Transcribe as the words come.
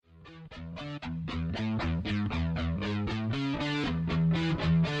Good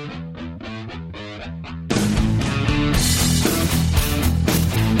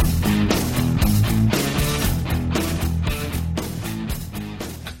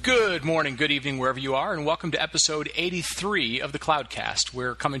morning, good evening, wherever you are, and welcome to episode 83 of the Cloudcast.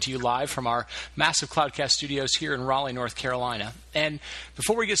 We're coming to you live from our massive Cloudcast studios here in Raleigh, North Carolina. And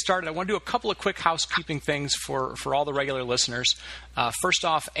before we get started, I want to do a couple of quick housekeeping things for all the regular listeners. First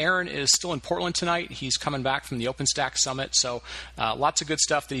off, Aaron is still in Portland tonight. He's coming back from the OpenStack Summit, so lots of good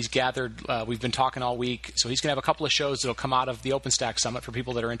stuff that he's gathered. We've been talking all week, so he's going to have a couple of shows that will come out of the OpenStack Summit for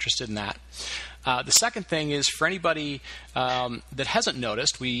people that are interested in that. The second thing is, for anybody that hasn't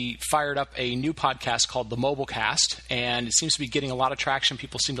noticed, we fired up a new podcast called The Mobilecast, and it seems to be getting a lot of traction.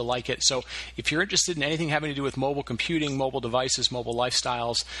 People seem to like it. So if you're interested in anything having to do with mobile computing, mobile devices, mobile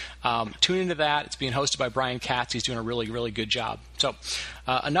lifestyles, tune into that. It's being hosted by Brian Katz. He's doing a really, really good job. So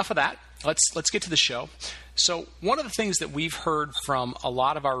enough of that. Let's get to the show. So one of the things that we've heard from a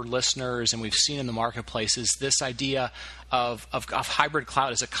lot of our listeners and we've seen in the marketplace is this idea of hybrid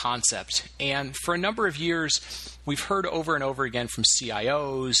cloud as a concept. And for a number of years, we've heard over and over again from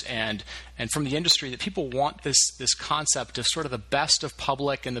CIOs and from the industry that people want this concept of sort of the best of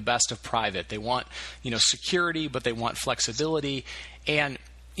public and the best of private. They want, security, but they want flexibility. And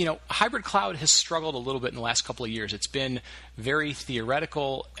hybrid cloud has struggled a little bit in the last couple of years. It's been very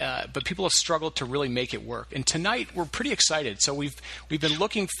theoretical, but people have struggled to really make it work. And tonight, we're pretty excited. So we've been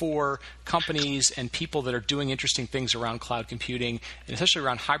looking for companies and people that are doing interesting things around cloud computing, and especially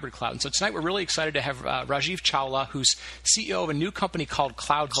around hybrid cloud. And so tonight, we're really excited to have Rajeev Chawla, who's CEO of a new company called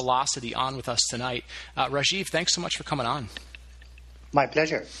CloudVelocity, on with us tonight. Rajeev, thanks so much for coming on. My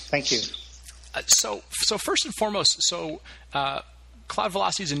pleasure. Thank you. So first and foremost,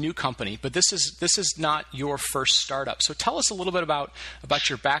 CloudVelocity is a new company, but this is not your first startup. So tell us a little bit about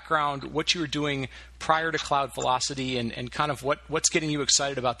your background, what you were doing prior to CloudVelocity, and kind of what's getting you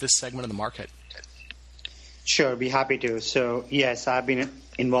excited about this segment of the market. Sure, be happy to. So yes, I've been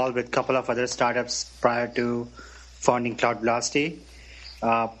involved with a couple of other startups prior to founding CloudVelocity.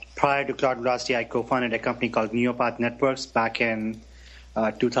 Prior to CloudVelocity, I co-founded a company called Neopath Networks back in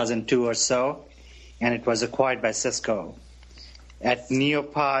 2002 or so, and it was acquired by Cisco. At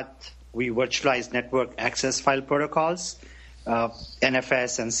Neopath, we virtualize network access file protocols,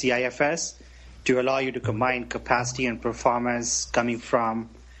 NFS and CIFS, to allow you to combine capacity and performance coming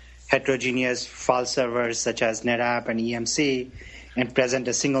from heterogeneous file servers such as NetApp and EMC and present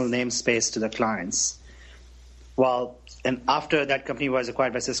a single namespace to the clients. And after that company was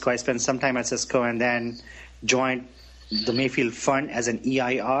acquired by Cisco, I spent some time at Cisco and then joined the Mayfield Fund as an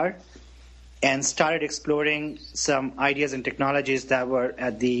EIR, and started exploring some ideas and technologies that were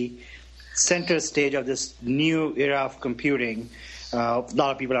at the center stage of this new era of computing. A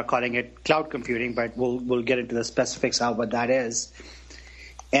lot of people are calling it cloud computing, but we'll get into the specifics of what that is.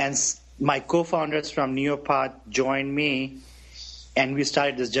 And my co-founders from Neopath joined me, and we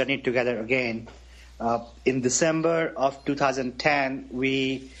started this journey together again. In December of 2010,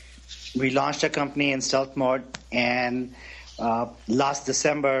 we launched a company in stealth mode, and last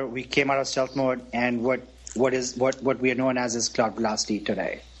December, we came out of stealth mode, and what we are known as is CloudVelocity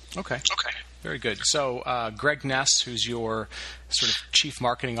today. Okay. Very good. So Greg Ness, who's your sort of chief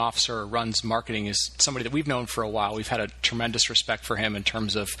marketing officer, runs marketing, is somebody that we've known for a while. We've had a tremendous respect for him in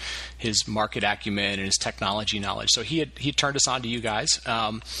terms of his market acumen and his technology knowledge. So he turned us on to you guys.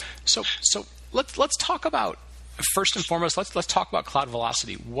 So let's talk about. First and foremost, let's talk about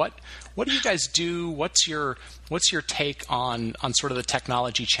CloudVelocity. What do you guys do? What's your take on sort of the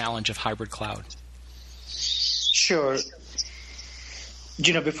technology challenge of hybrid cloud? Sure.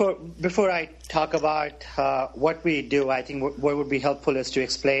 Before I talk about what we do, I think what would be helpful is to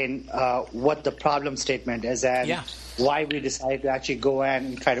explain what the problem statement is and why we decided to actually go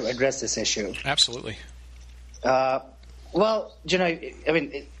and try to address this issue. Absolutely.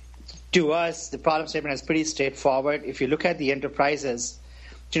 To us, the problem statement is pretty straightforward. If you look at the enterprises,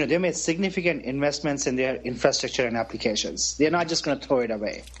 they made significant investments in their infrastructure and applications. They're not just going to throw it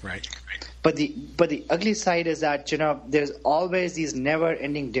away. Right. But the ugly side is that, there's always these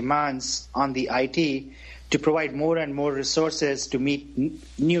never-ending demands on the IT to provide more and more resources to meet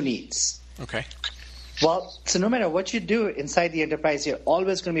new needs. Okay. Well, so no matter what you do inside the enterprise, you're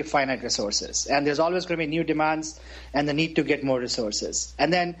always going to be finite resources. And there's always going to be new demands and the need to get more resources.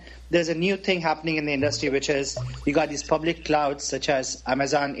 And then there's a new thing happening in the industry, which is you got these public clouds such as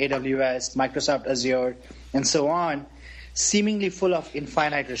Amazon, AWS, Microsoft Azure, and so on, seemingly full of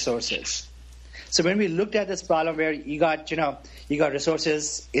infinite resources. So when we looked at this problem where you got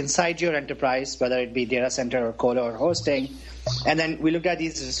resources inside your enterprise, whether it be data center or colo or hosting, And then we looked at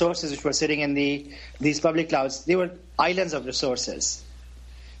these resources which were sitting in these public clouds. They were islands of resources.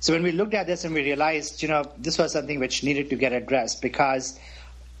 So when we looked at this and we realized, this was something which needed to get addressed because,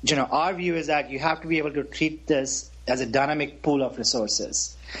 our view is that you have to be able to treat this as a dynamic pool of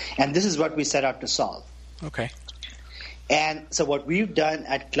resources. And this is what we set out to solve. Okay. And so what we've done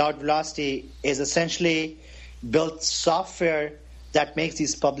at CloudVelocity is essentially built software that makes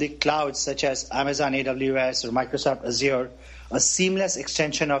these public clouds such as Amazon AWS or Microsoft Azure a seamless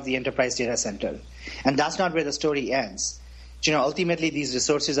extension of the enterprise data center. And that's not where the story ends. Ultimately, these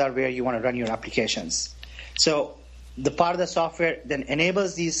resources are where you want to run your applications. So the part of the software then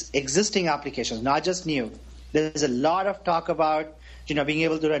enables these existing applications, not just new. There's a lot of talk about, being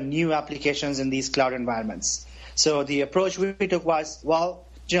able to run new applications in these cloud environments. So the approach we took was,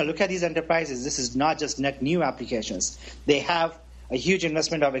 look at these enterprises. This is not just net new applications. They have a huge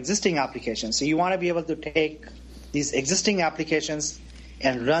investment of existing applications. So you want to be able to take these existing applications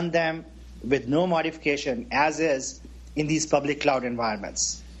and run them with no modification as is in these public cloud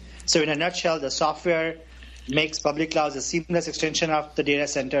environments. So in a nutshell, the software makes public clouds a seamless extension of the data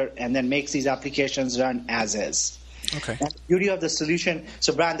center and then makes these applications run as is. Okay. And the beauty of the solution,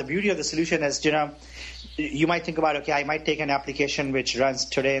 so Brian, the beauty of the solution is, you might think about, okay, I might take an application which runs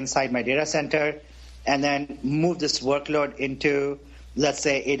today inside my data center and then move this workload into, let's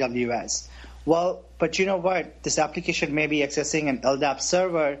say, AWS. Well, but you know what? This application may be accessing an LDAP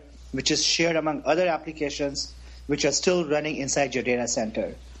server, which is shared among other applications which are still running inside your data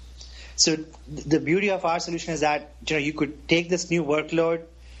center. So the beauty of our solution is that you could take this new workload,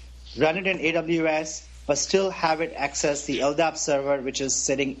 run it in AWS, but still have it access the LDAP server, which is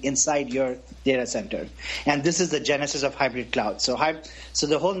sitting inside your data center. And this is the genesis of hybrid cloud. So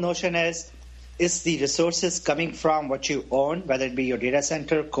the whole notion is the resources coming from what you own, whether it be your data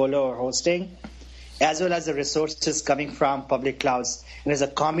center, colo, or hosting, as well as the resources coming from public clouds. And there's a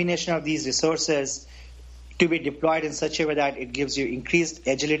combination of these resources to be deployed in such a way that it gives you increased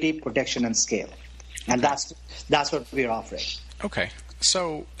agility, protection, and scale. And that's what we're offering. Okay.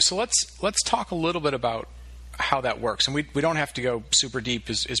 So let's talk a little bit about how that works. And we don't have to go super deep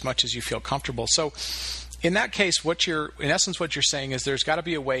as much as you feel comfortable. So in that case, what you're saying is there's got to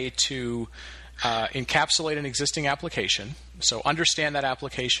be a way to encapsulate an existing application. So understand that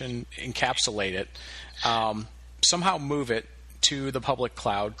application, encapsulate it, somehow move it to the public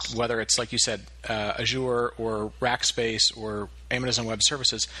cloud, whether it's, like you said, Azure or Rackspace or Amazon Web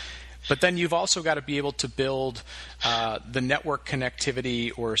Services. But then you've also got to be able to build the network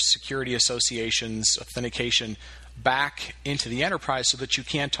connectivity or security associations, authentication back into the enterprise so that you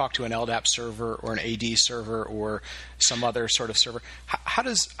can talk to an LDAP server or an AD server or some other sort of server. How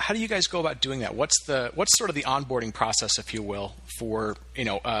do you guys go about doing that? What's sort of the onboarding process, if you will, for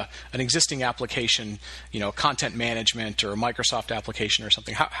an existing application, content management or a Microsoft application or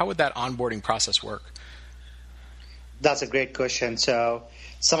something? How would that onboarding process work? That's a great question. So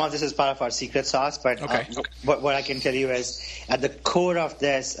some of this is part of our secret sauce, but okay. What I can tell you is at the core of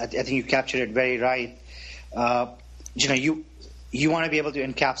this, I think you captured it very right. You want to be able to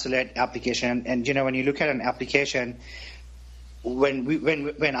encapsulate application, and when you look at an application,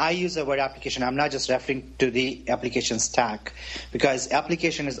 when I use the word application, I'm not just referring to the application stack, because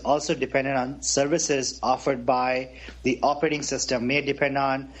application is also dependent on services offered by the operating system, may depend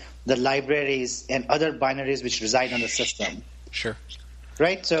on the libraries and other binaries which reside on the system. Sure.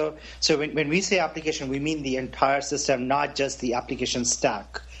 Right? So when we say application, we mean the entire system, not just the application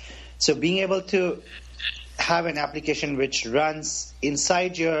stack. So being able to have an application which runs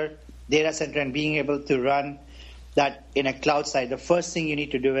inside your data center and being able to run that in a cloud side, the first thing you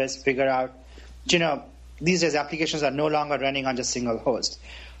need to do is figure out, these days applications are no longer running on just single host.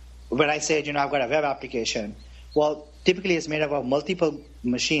 When I say, I've got a web application, well, typically it's made up of multiple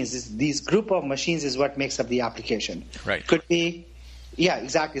machines. These group of machines is what makes up the application. Right. Could be, yeah,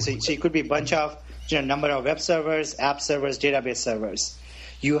 exactly. So it could be a bunch of, number of web servers, app servers, database servers.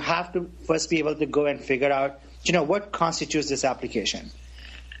 You have to first be able to go and figure out, what constitutes this application.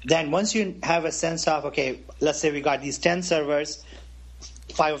 Then once you have a sense of, okay, let's say we got these 10 servers,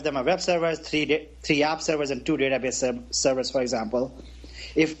 5 of them are web servers, 3 app servers, and 2 database servers, for example.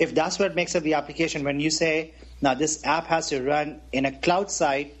 If that's what makes up the application, when you say, now this app has to run in a cloud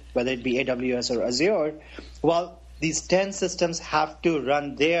site, whether it be AWS or Azure, well, these 10 systems have to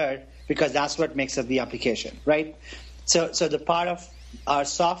run there because that's what makes up the application, right? So the part of our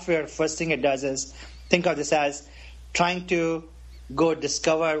software, first thing it does is think of this as trying to go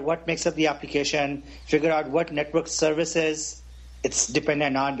discover what makes up the application, figure out what network services it's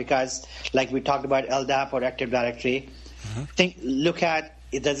dependent on, because like we talked about LDAP or Active Directory, look at,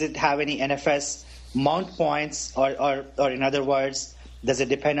 does it have any NFS mount points, or in other words, does it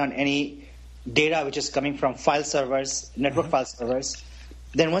depend on any data which is coming from file servers, network file servers?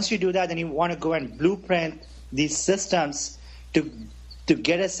 Then once you do that, then you want to go and blueprint these systems to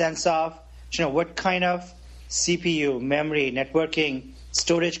get a sense of what kind of CPU, memory, networking,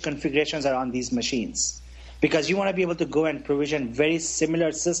 storage configurations are on these machines. Because you want to be able to go and provision very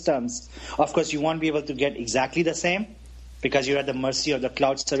similar systems. Of course, you won't be able to get exactly the same because you're at the mercy of the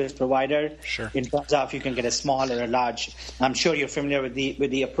cloud service provider. Sure. In terms of you can get a small or a large. I'm sure you're familiar with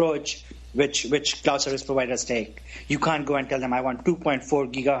the approach which cloud service providers take. You can't go and tell them I want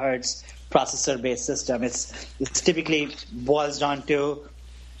 2.4 gigahertz processor-based system. It's typically boils down to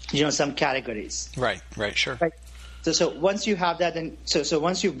some categories. Right, sure. Right. So once you have that, then so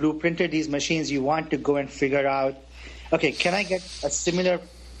once you've blueprinted these machines, you want to go and figure out, okay, can I get a similar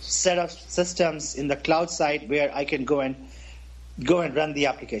set of systems in the cloud side where I can go and run the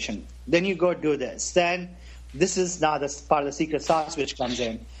application? Then you go do this. Then this is now the part of the secret sauce which comes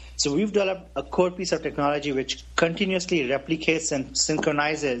in. So we've developed a core piece of technology which continuously replicates and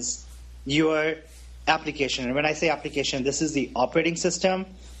synchronizes your application. And when I say application, this is the operating system,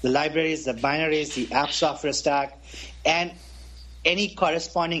 the libraries, the binaries, the app software stack, and any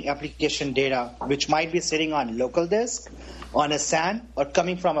corresponding application data which might be sitting on local disk, on a SAN, or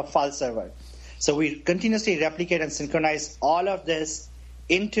coming from a file server. So we continuously replicate and synchronize all of this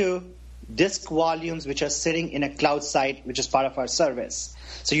into disk volumes which are sitting in a cloud site, which is part of our service.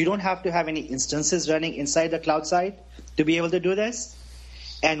 So you don't have to have any instances running inside the cloud site to be able to do this.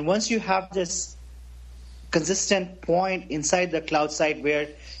 And once you have this consistent point inside the cloud site where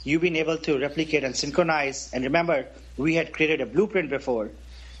you've been able to replicate and synchronize, and remember, we had created a blueprint before,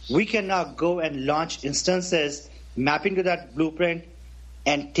 we can now go and launch instances mapping to that blueprint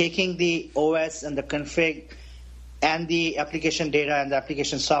and taking the OS and the config and the application data and the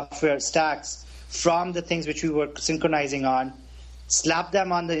application software stacks from the things which we were synchronizing on, slap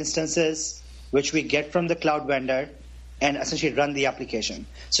them on the instances which we get from the cloud vendor, and essentially run the application.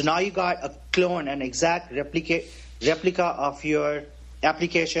 So now you got a clone, an exact replica of your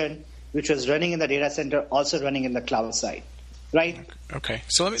application, which was running in the data center, also running in the cloud side, right? Okay.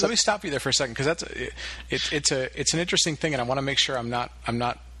 So let me stop you there for a second, because it's an interesting thing, and I want to make sure I'm not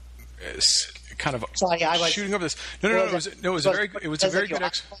kind of shooting over this. No. It was a very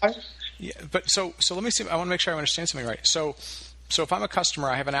good. Yeah, but so let me see. I want to make sure I understand something right. So if I'm a customer,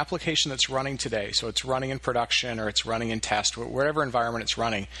 I have an application that's running today. So it's running in production or it's running in test, whatever environment it's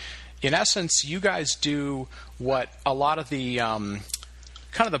running. In essence, you guys do what a lot of the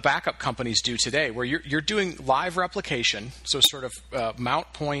kind of the backup companies do today, where you're doing live replication, so sort of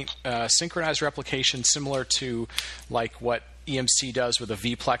mount point synchronized replication, similar to like what EMC does with a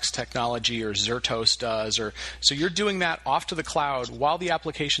vPlex technology or Zertos does, so you're doing that off to the cloud while the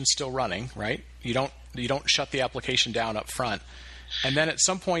application's still running, right? You don't shut the application down up front, and then at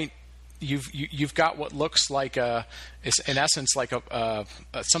some point you've got what looks like in essence like a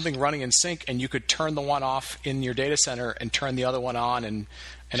something running in sync, and you could turn the one off in your data center and turn the other one on, and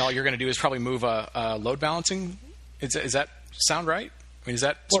all you're going to do is probably move a load balancing. Is that sound right? I mean, is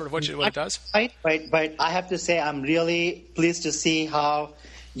that sort of what it does? Right, but I have to say I'm really pleased to see how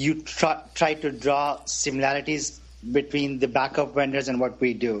you try to draw similarities between the backup vendors and what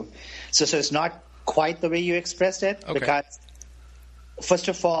we do. So it's not quite the way you expressed it, okay. Because first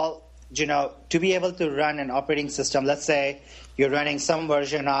of all, to be able to run an operating system, let's say you're running some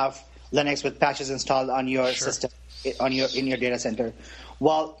version of Linux with patches installed on your system, in your data center.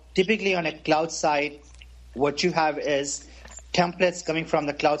 Well, typically on a cloud side, what you have is templates coming from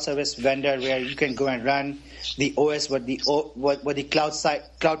the cloud service vendor where you can go and run the OS what the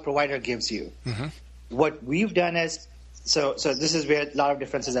cloud provider gives you. Mm-hmm. What we've done is so this is where a lot of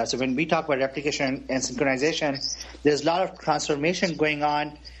differences are. So when we talk about replication and synchronization, there's a lot of transformation going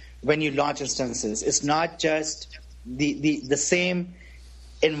on when you launch instances. It's not just the same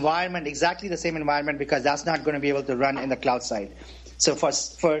environment, exactly the same environment, because that's not going to be able to run in the cloud side. So for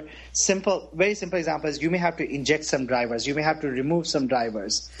very simple examples, you may have to inject some drivers. You may have to remove some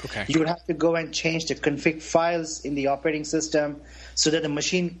drivers. Okay. You would have to go and change the config files in the operating system so that the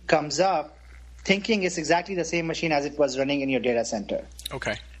machine comes up thinking it's exactly the same machine as it was running in your data center.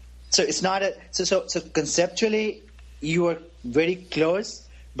 Okay. So it's not so conceptually you are very close,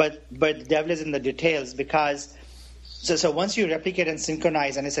 but the devil is in the details, because so once you replicate and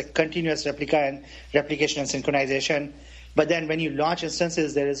synchronize, and it's a continuous replication and synchronization. But then when you launch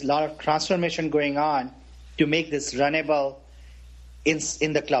instances, there is a lot of transformation going on to make this runnable in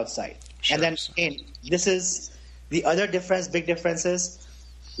the cloud side. Sure. And then this is the other big difference is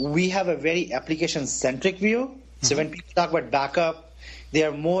we have a very application-centric view. Mm-hmm. So when people talk about backup, They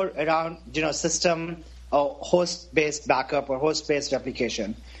are more around, system or host-based backup or host-based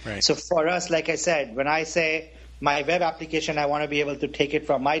replication. Right. So for us, like I said, when I say my web application, I want to be able to take it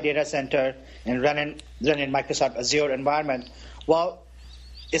from my data center and run in Microsoft Azure environment. Well,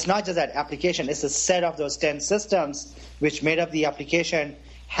 it's not just that application. It's a set of those 10 systems which made up the application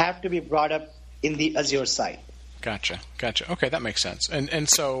have to be brought up in the Azure side. Gotcha. Okay, that makes sense. And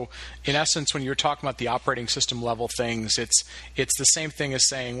so, in essence, when you're talking about the operating system level things, it's the same thing as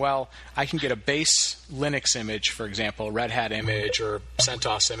saying, well, I can get a base Linux image, for example, a Red Hat image or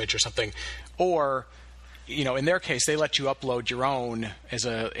CentOS image or something, or in their case, they let you upload your own as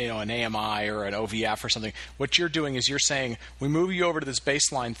an AMI or an OVF or something. What you're doing is you're saying, we move you over to this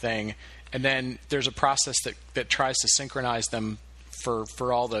baseline thing, and then there's a process that tries to synchronize them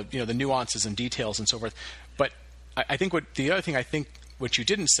for all the the nuances and details and so forth. But I think what you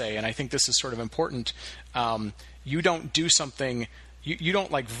didn't say, and I think this is sort of important, you don't do something. You don't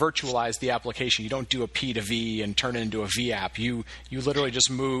virtualize the application. You don't do a P to V and turn it into a V app. You literally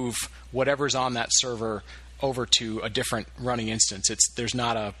just move whatever's on that server over to a different running instance. There's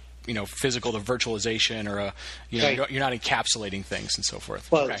not a physical virtualization or a Right. you're not encapsulating things and so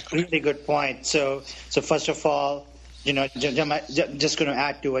forth. Well, Okay. really good point. So first of all, just going to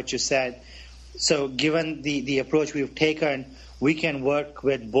add to what you said. So given the approach we've taken, we can work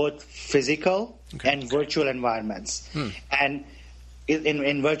with both physical and virtual environments. And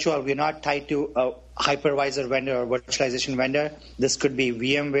in virtual, we're not tied to a hypervisor vendor or virtualization vendor. This could be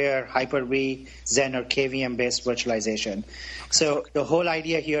VMware, Hyper-V, Xen, or KVM-based virtualization. So the whole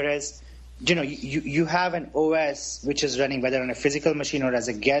idea here is, you have an OS which is running whether on a physical machine or as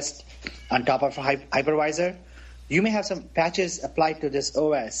a guest on top of a hypervisor. You may have some patches applied to this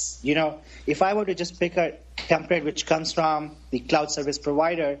OS. If I were to just pick a template which comes from the cloud service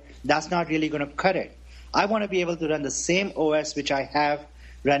provider, that's not really going to cut it. I want to be able to run the same OS which I have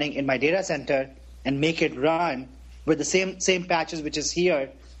running in my data center and make it run with the same patches which is here,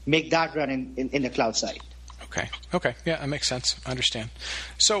 make that run in the cloud side. Okay. Yeah, that makes sense. I understand.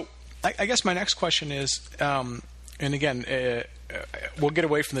 So I guess my next question is, and again, we'll get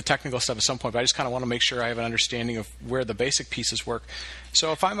away from the technical stuff at some point, but I just kind of want to make sure I have an understanding of where the basic pieces work.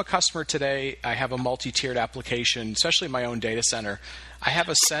 So if I'm a customer today, I have a multi-tiered application, especially in my own data center. I have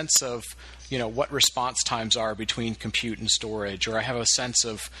a sense of what response times are between compute and storage, or I have a sense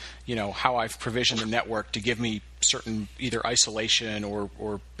of how I've provisioned the network to give me certain either isolation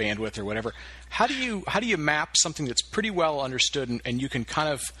or bandwidth or whatever. How do you map something that's pretty well understood and you can kind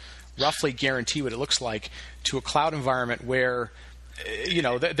of roughly guarantee what it looks like to a cloud environment where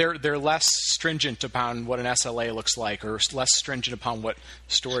they're less stringent upon what an SLA looks like, or less stringent upon what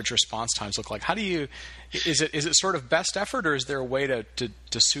storage response times look like? Is it sort of best effort, or is there a way to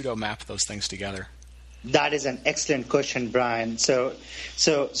pseudo map those things together? That is an excellent question, Brian. So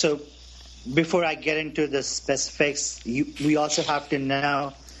before I get into the specifics, we also have to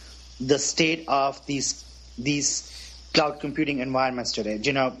know the state of these cloud computing environments today.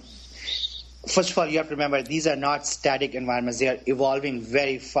 First of all, you have to remember these are not static environments; they are evolving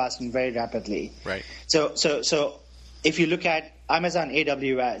very fast and very rapidly. Right. So if you look at Amazon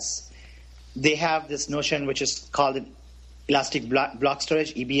AWS, they have this notion which is called elastic block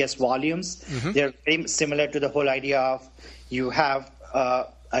storage, EBS volumes. Mm-hmm. They're very similar to the whole idea of you have a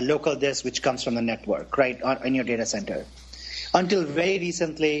local disk which comes from the network, right, in your data center. Until very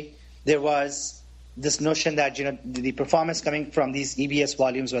recently, there was this notion that the performance coming from these EBS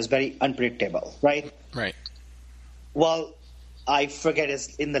volumes was very unpredictable, right? Right. Well, I forget,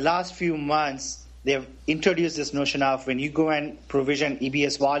 in the last few months, they've introduced this notion of when you go and provision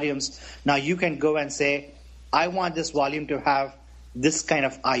EBS volumes, now you can go and say, I want this volume to have this kind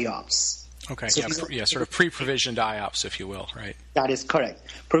of IOPS. Okay, so sort of pre-provisioned IOPS, if you will, right? That is correct.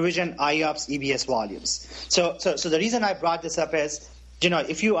 Provision IOPS EBS volumes. So the reason I brought this up is,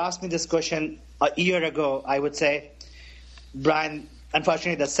 if you asked me this question a year ago, I would say, Brian,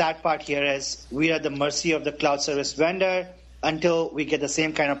 unfortunately, the sad part here is we are at the mercy of the cloud service vendor until we get the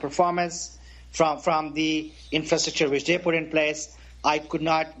same kind of performance from the infrastructure which they put in place. I could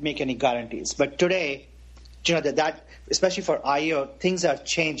not make any guarantees. But today, that especially for I/O, things are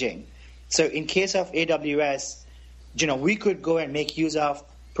changing. So in case of AWS, we could go and make use of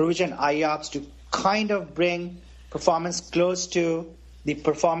provision IOPS to kind of bring performance close to the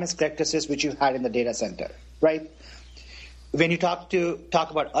performance characteristics which you had in the data center, right? When you talk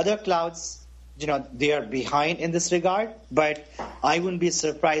about other clouds, they are behind in this regard, but I wouldn't be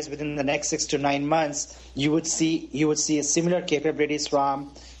surprised within the next 6 to 9 months you would see similar capabilities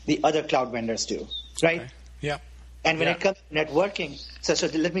from the other cloud vendors too, right? Okay. Yeah. And when it comes to networking, so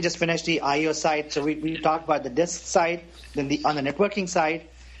let me just finish the IO side. So we talked about the disk side, then on the networking side,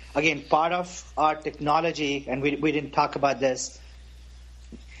 again, part of our technology, and we didn't talk about this.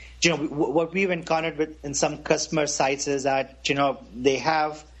 What we've encountered in some customer sites is that they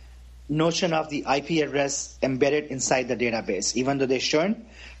have notion of the IP address embedded inside the database, even though they shouldn't.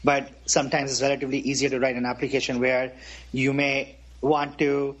 But sometimes it's relatively easier to write an application where you may want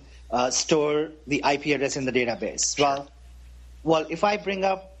to store the IP address in the database. Sure. Well, if I bring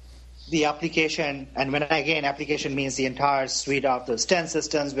up the application, and application means the entire suite of those 10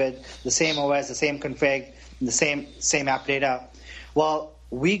 systems with the same OS, the same config, the same app data. Well,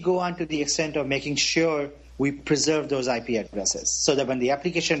 we go on to the extent of making sure we preserve those IP addresses so that when the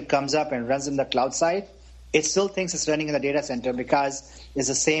application comes up and runs in the cloud side, it still thinks it's running in the data center because it's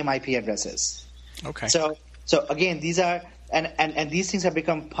the same IP addresses. Okay. So again, these are and these things have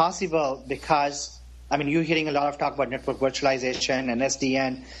become possible because you're hearing a lot of talk about network virtualization and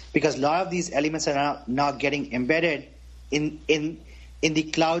SDN because a lot of these elements are now getting embedded in the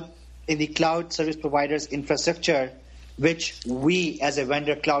cloud service providers infrastructure, which we as a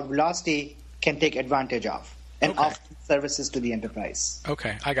vendor, CloudVelocity, can take advantage of and offer services to the enterprise.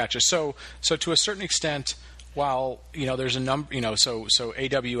 Okay, I got you. So to a certain extent, while there's a number, so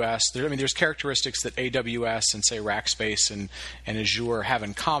AWS, there's characteristics that AWS and say Rackspace and Azure have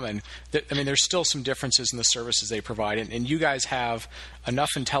in common. There's still some differences in the services they provide, and you guys have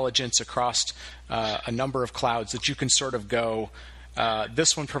enough intelligence across a number of clouds that you can sort of go.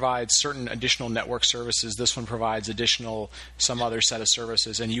 This one provides certain additional network services. This one provides some other set of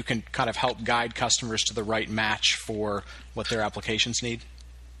services, and you can kind of help guide customers to the right match for what their applications need.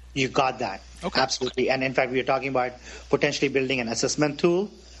 You got that. Okay. Absolutely. And in fact, we are talking about potentially building an assessment tool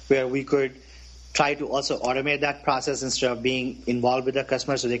where we could try to also automate that process instead of being involved with the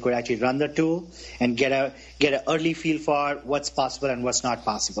customer so they could actually run the tool and get an early feel for what's possible and what's not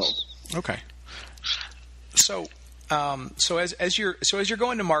possible. Okay. So as you're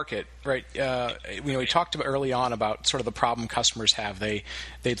going to market, right? We talked about early on about sort of the problem customers have.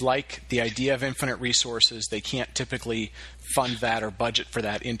 They'd like the idea of infinite resources. They can't typically fund that or budget for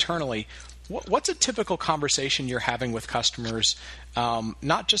that internally. What's a typical conversation you're having with customers,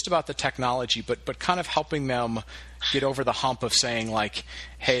 not just about the technology, but kind of helping them get over the hump of saying like,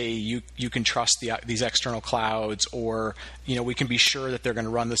 hey, you can trust these external clouds, or we can be sure that they're going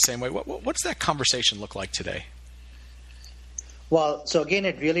to run the same way. What's that conversation look like today? Well, so again,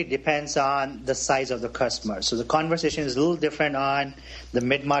 it really depends on the size of the customer. So the conversation is a little different on the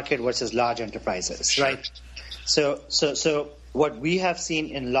mid-market versus large enterprises, Sure. right? So what we have seen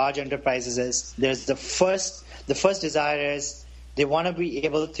in large enterprises is there's the first desire is they want to be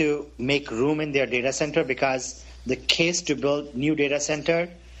able to make room in their data center because the case to build new data center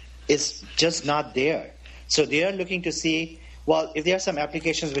is just not there. So they are looking to see, well, if there are some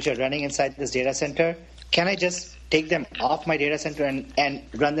applications which are running inside this data center, can I just take them off my data center and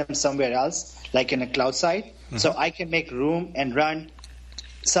run them somewhere else, like in a cloud side? Mm-hmm. So I can make room and run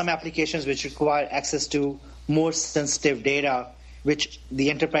some applications which require access to more sensitive data, which the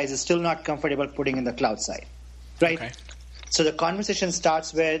enterprise is still not comfortable putting in the cloud side, right? Okay. So the conversation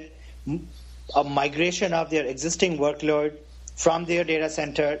starts with a migration of their existing workload from their data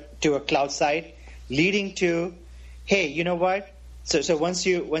center to a cloud side, leading to, hey, you know what? So once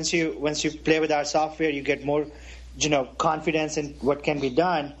you play with our software, you get more, confidence in what can be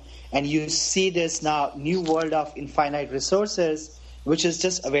done, and you see this now new world of infinite resources, which is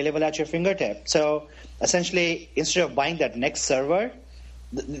just available at your fingertip. So essentially, instead of buying that next server,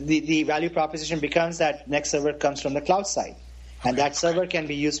 the value proposition becomes that next server comes from the cloud side, and that server can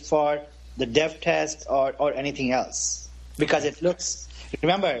be used for the dev test or anything else because it looks.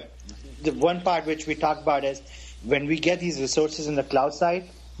 Remember, the one part which we talked about is when we get these resources in the cloud side,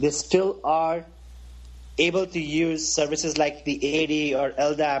 they still are able to use services like the AD or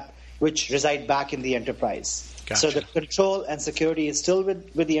LDAP, which reside back in the enterprise. Gotcha. So the control and security is still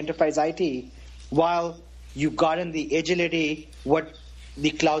with the enterprise IT, while you've gotten the agility what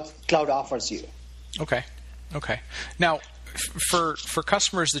the cloud offers you. Okay. Now, for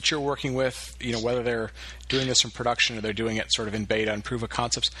customers that you're working with, whether they're doing this in production or they're doing it sort of in beta and proof of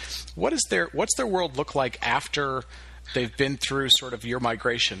concepts, what's their world look like after they've been through sort of your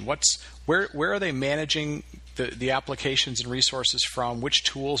migration? Where are they managing the applications and resources from? Which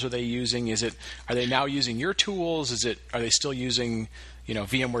tools are they using? Are they now using your tools? Are they still using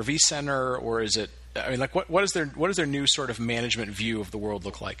VMware vCenter, or is it? What is their new sort of management view of the world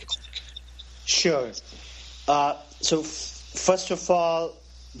look like? Sure. So first of all,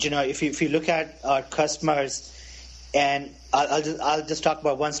 if you look at our customers, and I'll just talk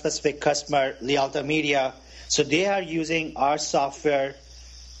about one specific customer, Lialta Media. So they are using our software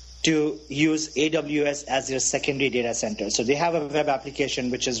to use AWS as their secondary data center. So they have a web application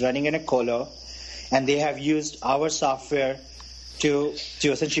which is running in a colo, and they have used our software to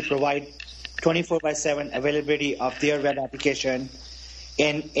essentially provide 24/7 availability of their web application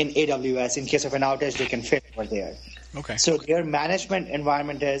in AWS. In case of an outage, they can fit over there. Okay. So their management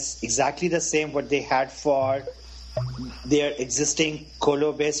environment is exactly the same what they had for their existing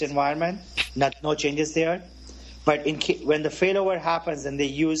colo-based environment. No changes there. But when the failover happens, then they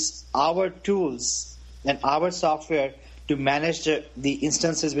use our tools and our software to manage the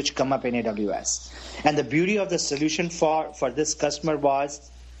instances which come up in AWS. And the beauty of the solution for this customer was,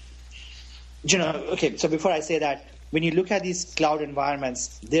 okay, so before I say that, when you look at these cloud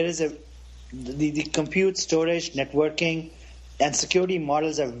environments, there is the compute, storage, networking, and security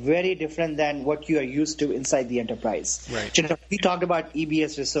models are very different than what you are used to inside the enterprise. Right. We talked about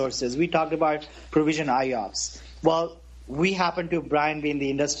EBS resources. We talked about provision IOPS. Well, we happen to, Brian, be in the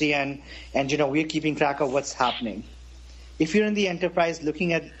industry, and we're keeping track of what's happening. If you're in the enterprise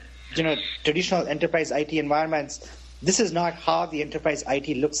looking at traditional enterprise IT environments, this is not how the enterprise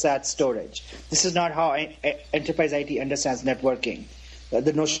IT looks at storage. This is not how enterprise IT understands networking,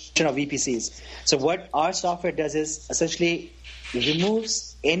 the notion of VPCs. So what our software does is essentially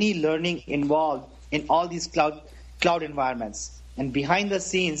removes any learning involved in all these cloud environments. And behind the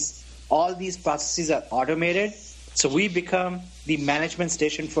scenes, all these processes are automated. So we become the management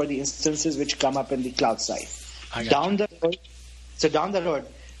station for the instances which come up in the cloud side. Down the road,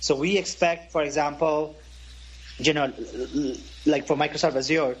 so we expect, for example, like for Microsoft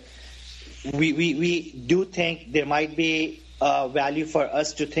Azure, we do think there might be value for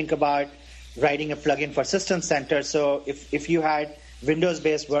us to think about writing a plugin for System Center. So if you had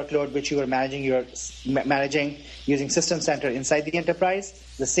Windows-based workload which you were managing using System Center inside the enterprise,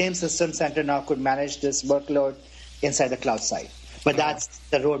 the same System Center now could manage this workload inside the cloud side. But that's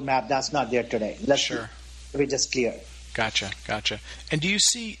the roadmap. That's not there today. Sure. Be just clear. Gotcha. And do you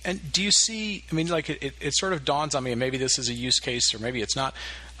see? I mean, like it sort of dawns on me, and maybe this is a use case, or maybe it's not.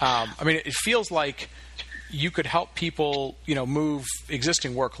 I mean, it feels like you could help people, move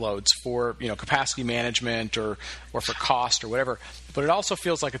existing workloads for, capacity management or for cost or whatever. But it also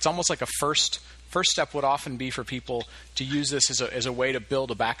feels like it's almost like a first step would often be for people to use this as a way to build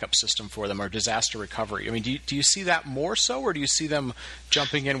a backup system for them or disaster recovery. I mean, do you see that more so, or do you see them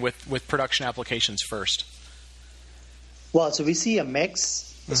jumping in with production applications first? Well, so we see a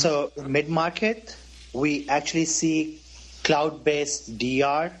mix. Mm-hmm. So in mid-market, we actually see cloud-based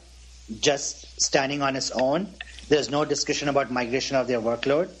DR just standing on its own. There's no discussion about migration of their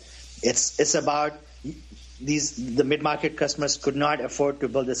workload. It's about the mid-market customers could not afford to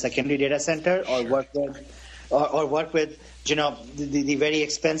build a secondary data center or work with the very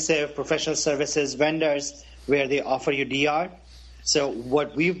expensive professional services vendors where they offer you DR. So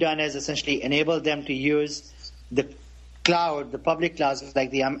what we've done is essentially enable them to use the cloud, the public clouds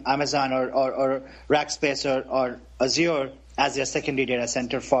like the Amazon or Rackspace or Azure as their secondary data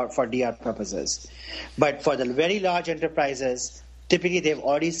center for DR purposes. But for the very large enterprises, typically they've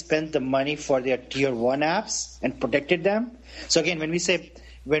already spent the money for their tier 1 apps and protected them. So again, when we say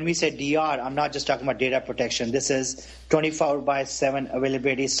DR, I'm not just talking about data protection. This is 24/7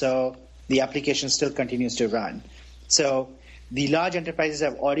 availability, so the application still continues to run. So the large enterprises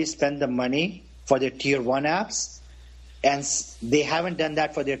have already spent the money for their tier 1 apps, and they haven't done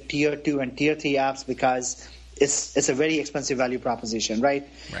that for their tier 2 and tier 3 apps because it's a very expensive value proposition, right?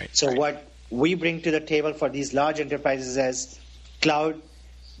 So what we bring to the table for these large enterprises is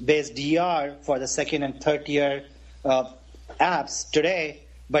cloud-based DR for the second and third tier apps today,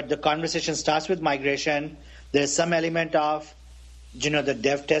 but the conversation starts with migration. There's some element of the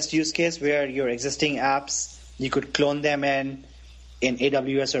dev test use case where your existing apps, you could clone them in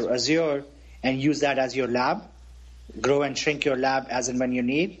AWS or Azure and use that as your lab, grow and shrink your lab as and when you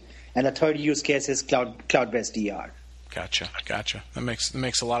need. And the third use case is cloud-based DR. Gotcha. That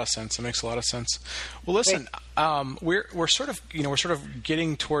makes a lot of sense. Well, listen, we're sort of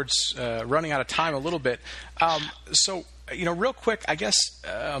getting towards running out of time a little bit. So real quick, I guess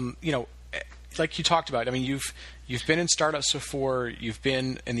like you talked about. I mean, you've been in startups before. You've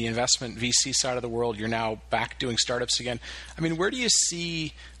been in the investment VC side of the world. You're now back doing startups again. I mean, where do you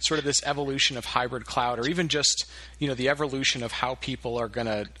see sort of this evolution of hybrid cloud, or even just the evolution of how people are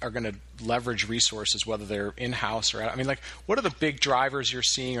gonna leverage resources, whether they're in-house or out? I mean, like, what are the big drivers you're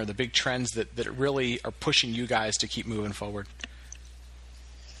seeing, or the big trends that really are pushing you guys to keep moving forward?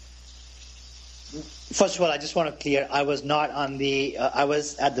 First of all, I just want to clear, I was not on I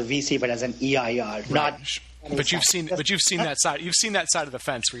was at the VC, but as an EIR, But you've seen that side. You've seen that side of the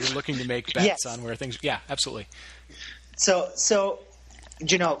fence where you're looking to make bets on where things. Yeah, absolutely. So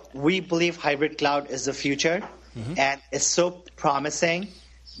we believe hybrid cloud is the future, and it's so promising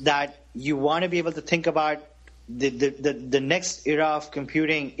that you want to be able to think about the next era of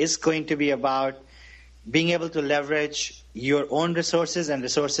computing is going to be about being able to leverage your own resources and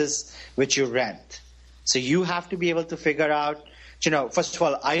resources which you rent. So you have to be able to figure out, first of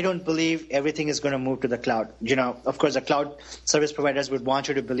all, I don't believe everything is going to move to the cloud. Of course, the cloud service providers would want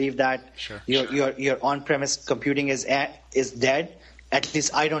you to believe that your on-premise computing is dead. At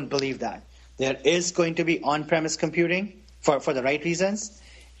least I don't believe that. There is going to be on-premise computing for the right reasons,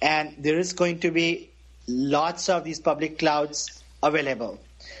 and there is going to be lots of these public clouds available.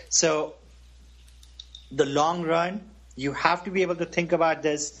 So the long run, you have to be able to think about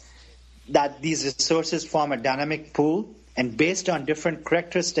this, that these resources form a dynamic pool, and based on different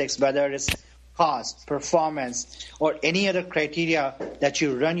characteristics, whether it's cost, performance, or any other criteria that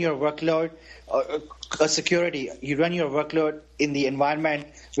you run your workload, or security, you run your workload in the environment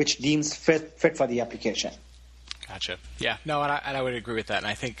which deems fit for the application. Gotcha. Yeah. No, and I would agree with that. And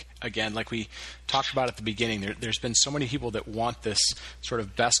I think, again, like we talked about at the beginning, there's been so many people that want this sort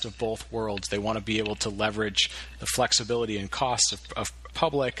of best of both worlds. They want to be able to leverage the flexibility and costs of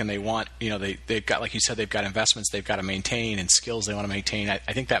public, and they want, they've got, like you said, they've got investments they've got to maintain and skills they want to maintain. I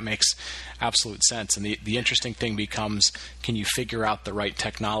think that makes absolute sense. And the interesting thing becomes, can you figure out the right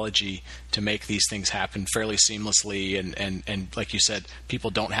technology to make these things happen fairly seamlessly? And like you said,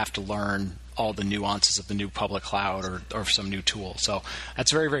 people don't have to learn all the nuances of the new public cloud or some new tool. So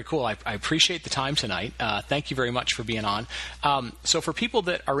that's very, very cool. I appreciate the time tonight. Thank you very much for being on. So for people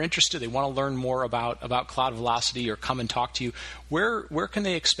that are interested, they want to learn more about CloudVelocity or come and talk to you, where can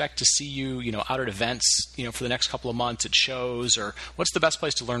they expect to see you, out at events, for the next couple of months at shows, or what's the best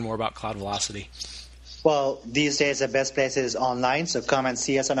place to learn more about CloudVelocity? Well, these days the best place is online, so come and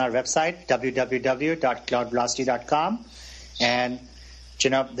see us on our website, www.cloudvelocity.com. And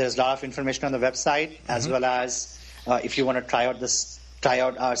there's a lot of information on the website, as well as if you want to try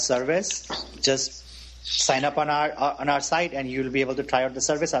out our service, just sign up on our site, and you'll be able to try out the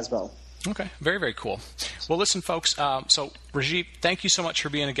service as well. Okay, very, very cool. Well, listen, folks, so Rajeev, thank you so much for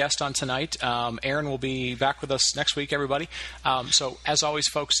being a guest on tonight. Aaron will be back with us next week, everybody. So as always,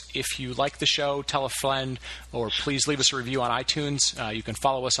 folks, if you like the show, tell a friend, or please leave us a review on iTunes. You can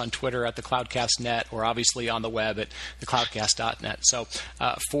follow us on Twitter at thecloudcast.net, or obviously on the web at thecloudcast.net. So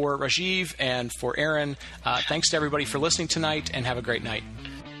for Rajeev and for Aaron, thanks to everybody for listening tonight, and have a great night.